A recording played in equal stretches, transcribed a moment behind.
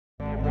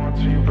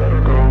So you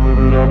better go live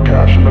it up,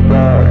 cash in the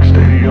bag,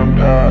 stadium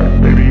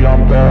packed. Baby,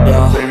 I'm bad,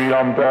 yeah. Baby,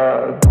 I'm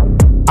bad.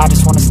 I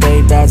just wanna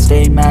stay bad,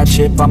 stay mad.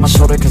 Chip on my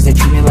shoulder cause they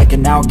treat me like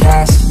an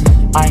outcast.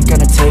 I ain't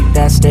gonna take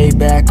that, stay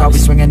back. I'll be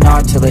swinging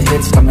hard till the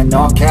hits come in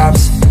all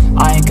caps.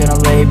 I ain't gonna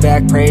lay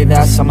back, pray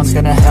that someone's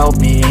gonna help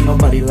me. Ain't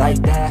nobody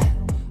like that.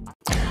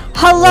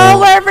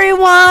 Hello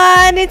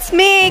everyone, it's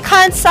me,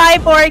 Con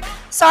Cyborg.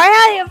 Sorry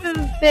I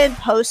haven't been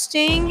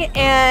posting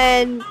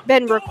and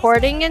been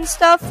recording and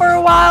stuff for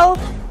a while,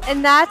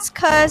 and that's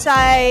cause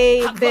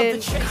I've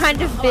been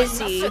kind of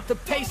busy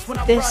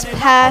this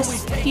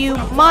past few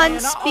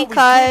months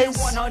because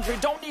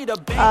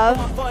of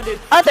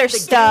other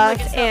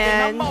stuff,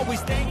 and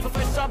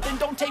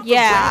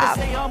yeah,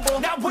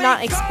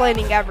 not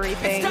explaining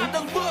everything.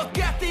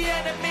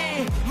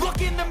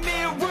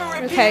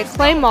 Okay,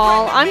 claim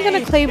all. I'm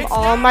gonna claim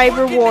all my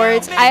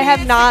rewards. I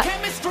have not,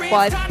 well,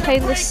 I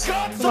played this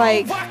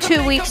like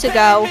 2 weeks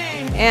ago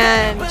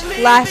and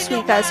last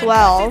week as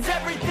well.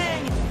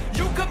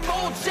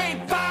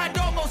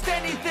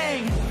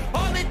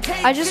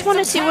 I just want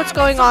to see what's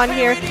going on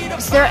here.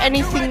 Is there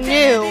anything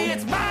new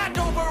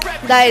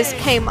that has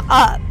came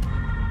up?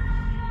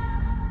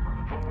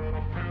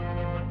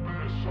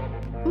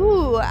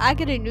 Ooh, I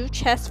get a new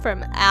chest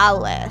from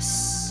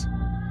Alice.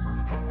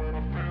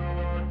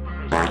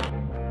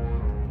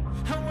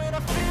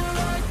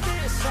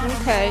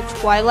 Okay,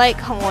 Twilight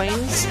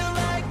coins.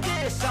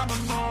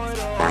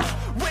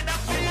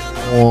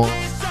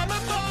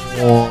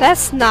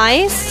 That's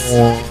nice.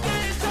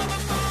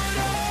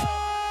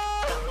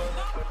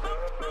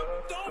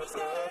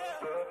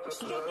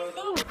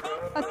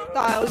 I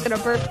thought I was gonna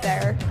burp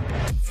there.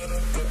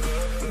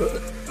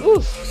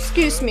 Oof,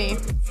 excuse me.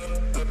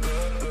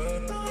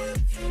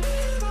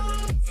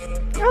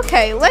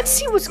 Okay, let's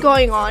see what's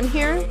going on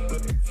here.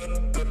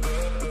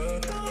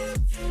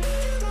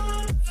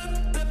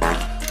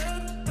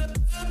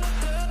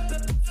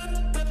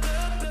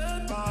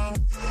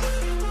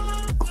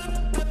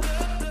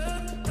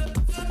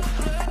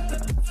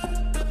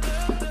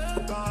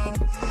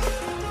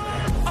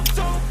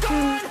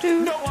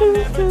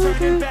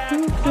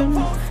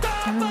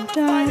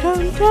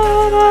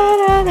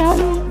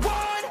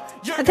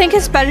 I think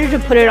it's better to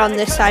put it on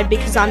this side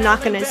because I'm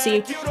not gonna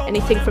see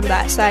anything from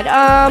that side.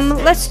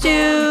 Let's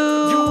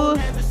do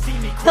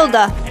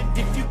Hilda.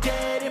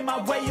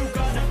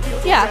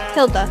 Yeah,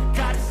 Hilda.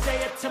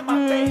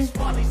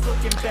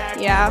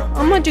 Yeah,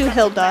 I'm gonna do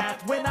Hilda.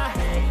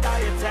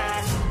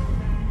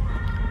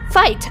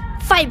 Fight!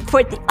 Fight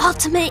for the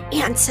ultimate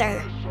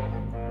answer!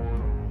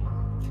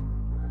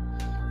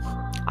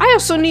 I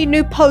also need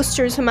new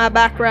posters in my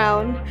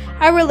background.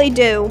 I really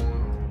do.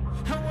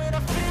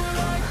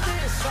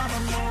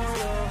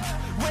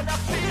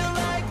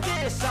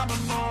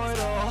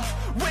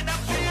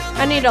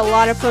 I need a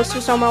lot of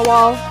posters on my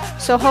wall,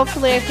 so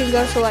hopefully I can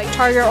go to like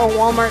Target or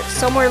Walmart,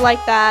 somewhere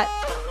like that,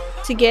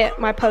 to get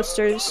my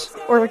posters,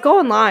 or go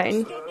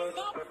online.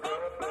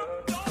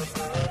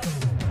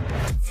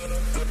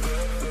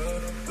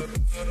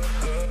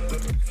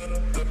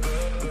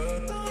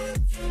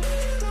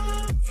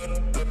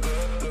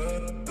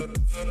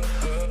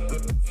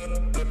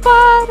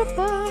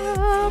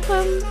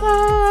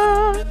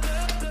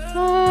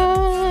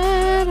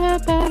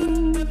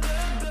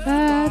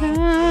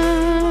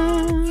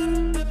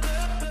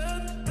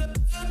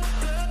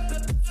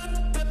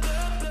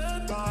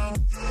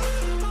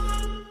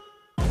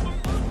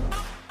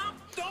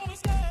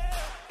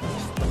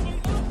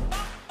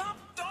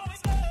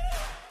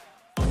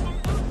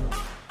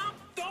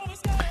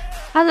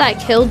 I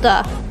like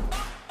Hilda.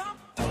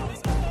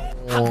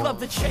 I love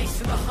the chase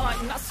and the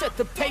hunt, and I set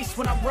the pace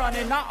when I'm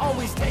running. I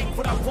always take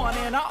what I want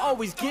and I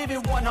always give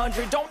it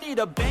 100. Don't need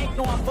a bank,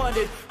 no I'm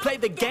funded. Play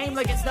the game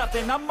like it's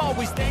nothing. I'm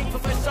always thankful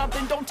for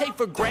something. Don't take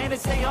for granted,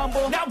 stay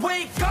humble. Now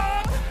wake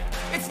up!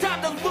 It's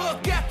time to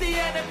look at the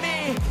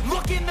enemy.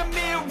 Look in the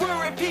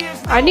mirror if he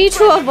is. I need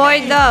to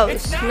avoid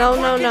those. No,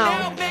 no,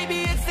 no.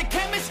 Maybe it's the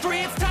chemistry.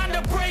 It's time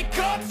to break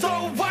up so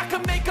I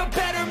can make a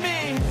better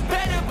me.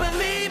 Better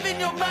believe in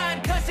your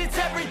mind, cause it's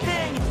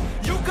everything.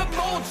 You can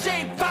mold,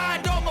 shape,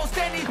 find almost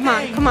anything. Come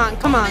on, come on,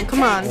 come on,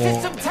 come on.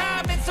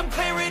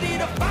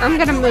 I'm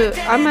gonna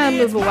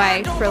move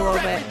away for a little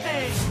bit.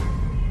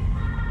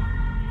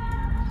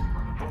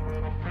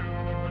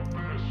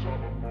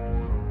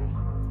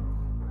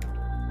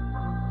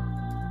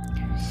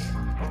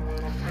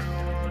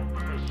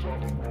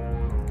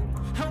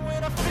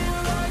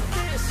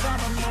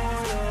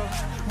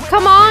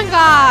 Come on,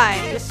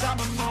 guys!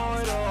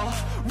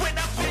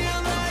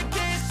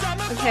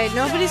 Okay,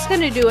 nobody's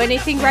gonna do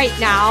anything right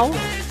now.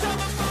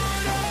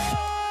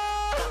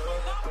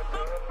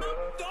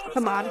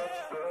 Come on.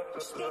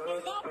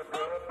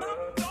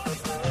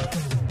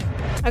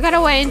 I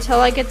gotta wait until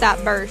I get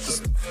that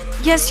burst.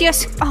 Yes,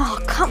 yes. Oh,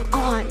 come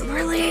on.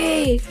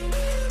 Really?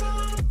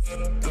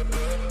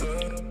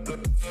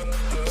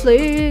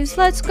 Please,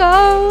 let's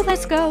go.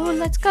 Let's go.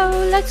 Let's go.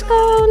 Let's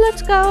go.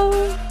 Let's go.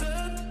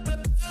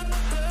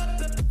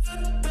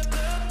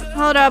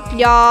 Hold up,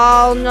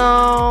 y'all.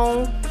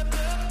 No.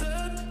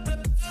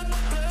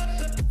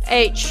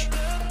 H.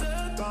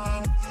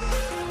 I'm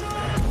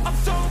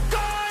so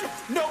gone.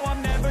 No, I'm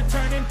never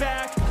turning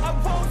back. I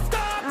won't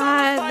stop.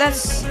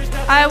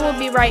 I will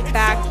be right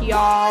back,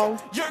 y'all.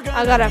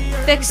 I gotta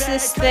fix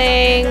this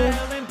thing.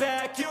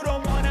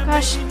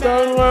 Gosh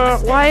dang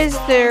it, why is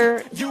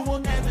there... You will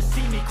never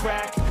see me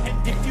crack.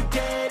 And if you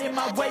get in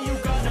my way, you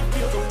gonna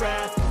feel the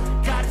wrath.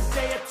 Gotta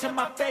say it to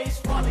my face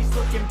while he's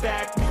looking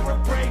back. Mirror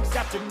breaks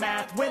after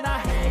math. When I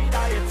hate,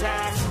 I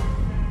attack.